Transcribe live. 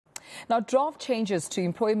Now, draft changes to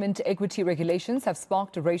employment equity regulations have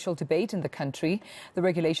sparked a racial debate in the country. The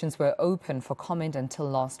regulations were open for comment until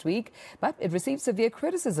last week, but it received severe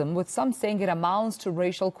criticism, with some saying it amounts to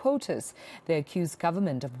racial quotas. They accuse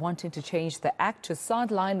government of wanting to change the act to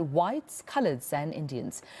sideline whites, coloureds and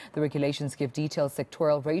Indians. The regulations give detailed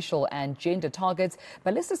sectoral, racial and gender targets.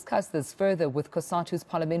 But let's discuss this further with COSATU's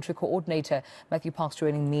Parliamentary Coordinator, Matthew Parks,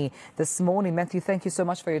 joining me this morning. Matthew, thank you so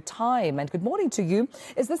much for your time and good morning to you.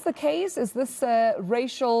 Is this the case? Is this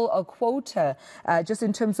racial quota? Just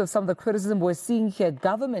in terms of some of the criticism we're seeing here,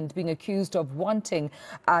 government being accused of wanting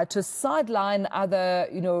to sideline other,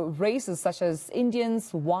 races such as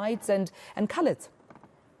Indians, whites and coloureds.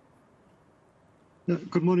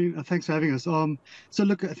 Good morning. Thanks for having us. So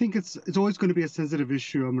look, I think it's always going to be a sensitive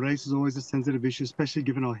issue. Race is always a sensitive issue, especially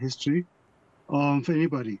given our history, for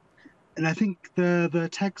anybody. And I think the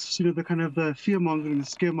attacks, the kind of the fear-mongering, the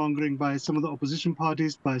scaremongering by some of the opposition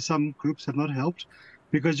parties, by some groups have not helped,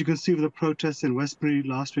 because you can see with the protests in Westbury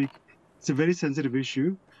last week, it's a very sensitive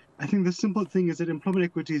issue. I think the simple thing is that employment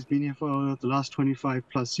equity has been here for the last 25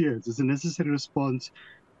 plus years. It's a necessary response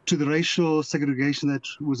to the racial segregation that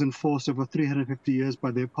was enforced over 350 years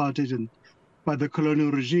by the apartheid and by the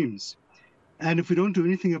colonial regimes. And if we don't do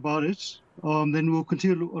anything about it, then we'll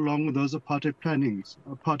continue along with those apartheid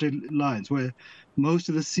lines, where most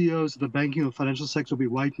of the CEOs of the banking or financial sector will be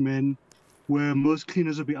white men, where most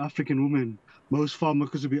cleaners will be African women, most farm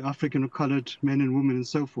workers will be African or colored men and women, and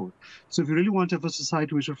so forth. So if you really want to have a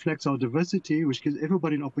society which reflects our diversity, which gives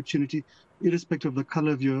everybody an opportunity, irrespective of the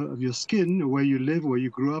color of your skin, or where you live, or where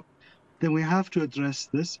you grew up, then we have to address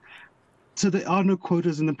this. So there are no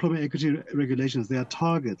quotas in employment equity regulations. They are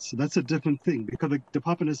targets. So that's a different thing, because the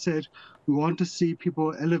department has said we want to see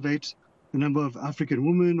people elevate the number of African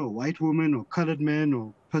women or white women or colored men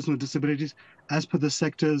or persons with disabilities as per the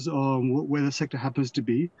sectors or where the sector happens to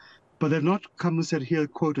be. But they've not come and said, here are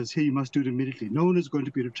quotas, here you must do it immediately. No one is going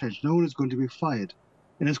to be retrenched. No one is going to be fired.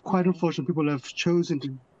 And it's quite unfortunate people have chosen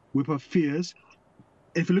to whip up fears.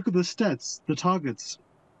 If you look at the stats, the targets,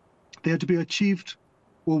 they are to be achieved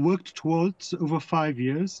or worked towards over 5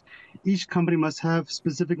 years. Each company must have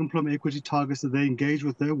specific employment equity targets that they engage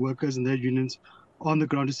with their workers and their unions on the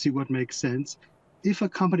ground to see what makes sense. If a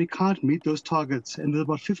company can't meet those targets, and there's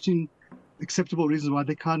about 15 acceptable reasons why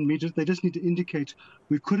they can't meet it, they just need to indicate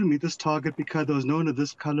we couldn't meet this target because there was no one of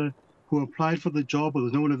this color who applied for the job, or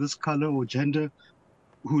there's no one of this color or gender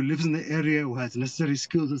who lives in the area, who has necessary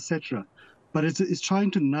skills, etc. But it's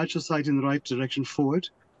trying to nudge society in the right direction forward.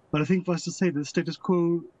 But I think for us to say that the status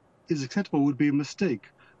quo is acceptable would be a mistake.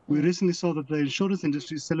 We recently saw that the insurance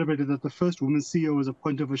industry celebrated that the first woman CEO was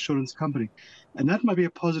appointed of an insurance company. And that might be a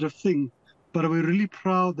positive thing, but are we really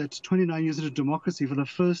proud that 29 years into democracy, for the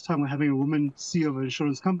first time we're having a woman CEO of an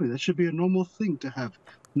insurance company? That should be a normal thing to have,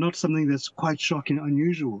 not something that's quite shocking,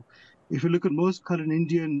 unusual. If you look at most colored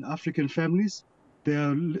Indian African families,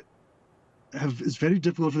 it's very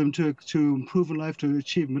difficult for them to improve in life, to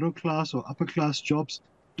achieve middle class or upper class jobs,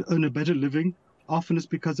 to earn a better living. Often it's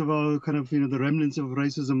because of our kind of, the remnants of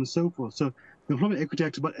racism and so forth. So the Employment Equity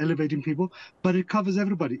Act is about elevating people, but it covers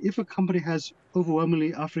everybody. If a company has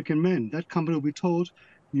overwhelmingly African men, that company will be told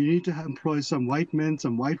you need to employ some white men,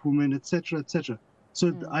 some white women, etc., etc.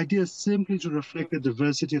 So the idea is simply to reflect the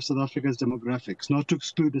diversity of South Africa's demographics, not to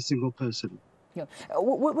exclude a single person. Yeah.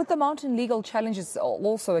 With the mounting legal challenges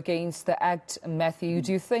also against the Act, Matthew,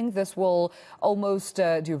 do you think this will almost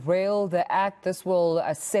derail the Act? This will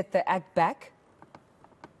set the Act back?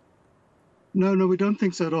 No, we don't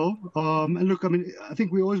think so at all. And look, I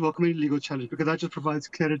think we always welcome any legal challenge, because that just provides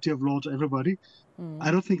clarity of law to everybody. I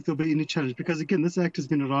don't think there'll be any challenge, because again, this Act has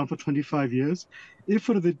been around for 25 years. If,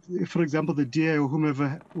 for example, the DA or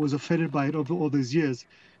whomever was offended by it over all these years,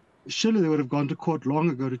 surely they would have gone to court long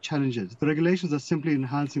ago to challenge it. The regulations are simply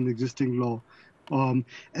enhancing the existing law. And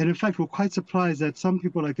in fact, we're quite surprised that some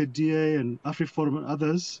people like the DA and AfriForum and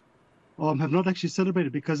others have not actually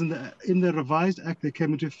celebrated, because in the revised Act that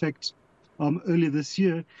came into effect earlier this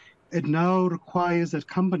year, it now requires that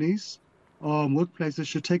companies, workplaces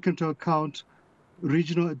should take into account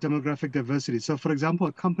regional demographic diversity. So, for example,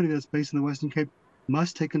 a company that's based in the Western Cape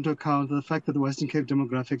must take into account the fact that the Western Cape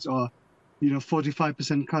demographics are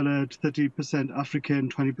 45% colored, 30% African,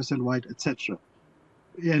 20% white, etc.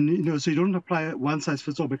 And, so you don't apply one size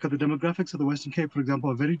fits all, because the demographics of the Western Cape, for example,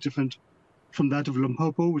 are very different from that of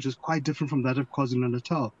Limpopo, which is quite different from that of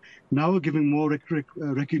KwaZulu-Natal. Now we're giving more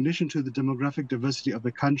recognition to the demographic diversity of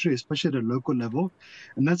the country, especially at a local level.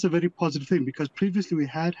 And that's a very positive thing, because previously we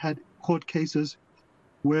had court cases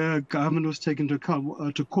where government was taken to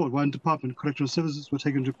court. One department, correctional services, were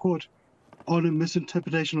taken to court on a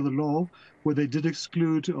misinterpretation of the law, where they did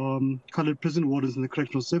exclude coloured prison wardens in the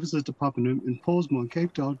Correctional Services Department in Pollsmoor,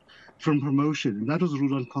 Cape Town, from promotion. And that was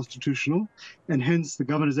ruled unconstitutional. And hence, the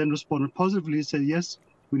government has then responded positively and said, yes,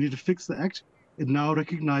 we need to fix the act. It now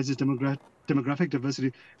recognizes demographic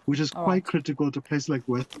diversity, which is All quite right. critical to places like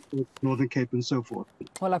West, Northern Cape, and so forth.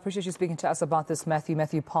 Well, I appreciate you speaking to us about this, Matthew.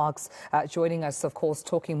 Matthew Parks joining us, of course,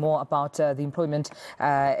 talking more about the employment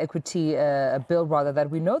equity bill, rather, that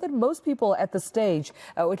we know that most people at the stage,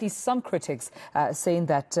 or at least some critics, saying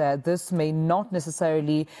that this may not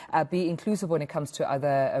necessarily be inclusive when it comes to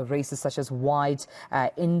other races such as white,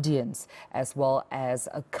 Indians, as well as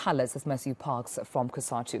colours, as Matthew Parks from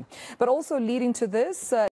COSATU. But also leading to this...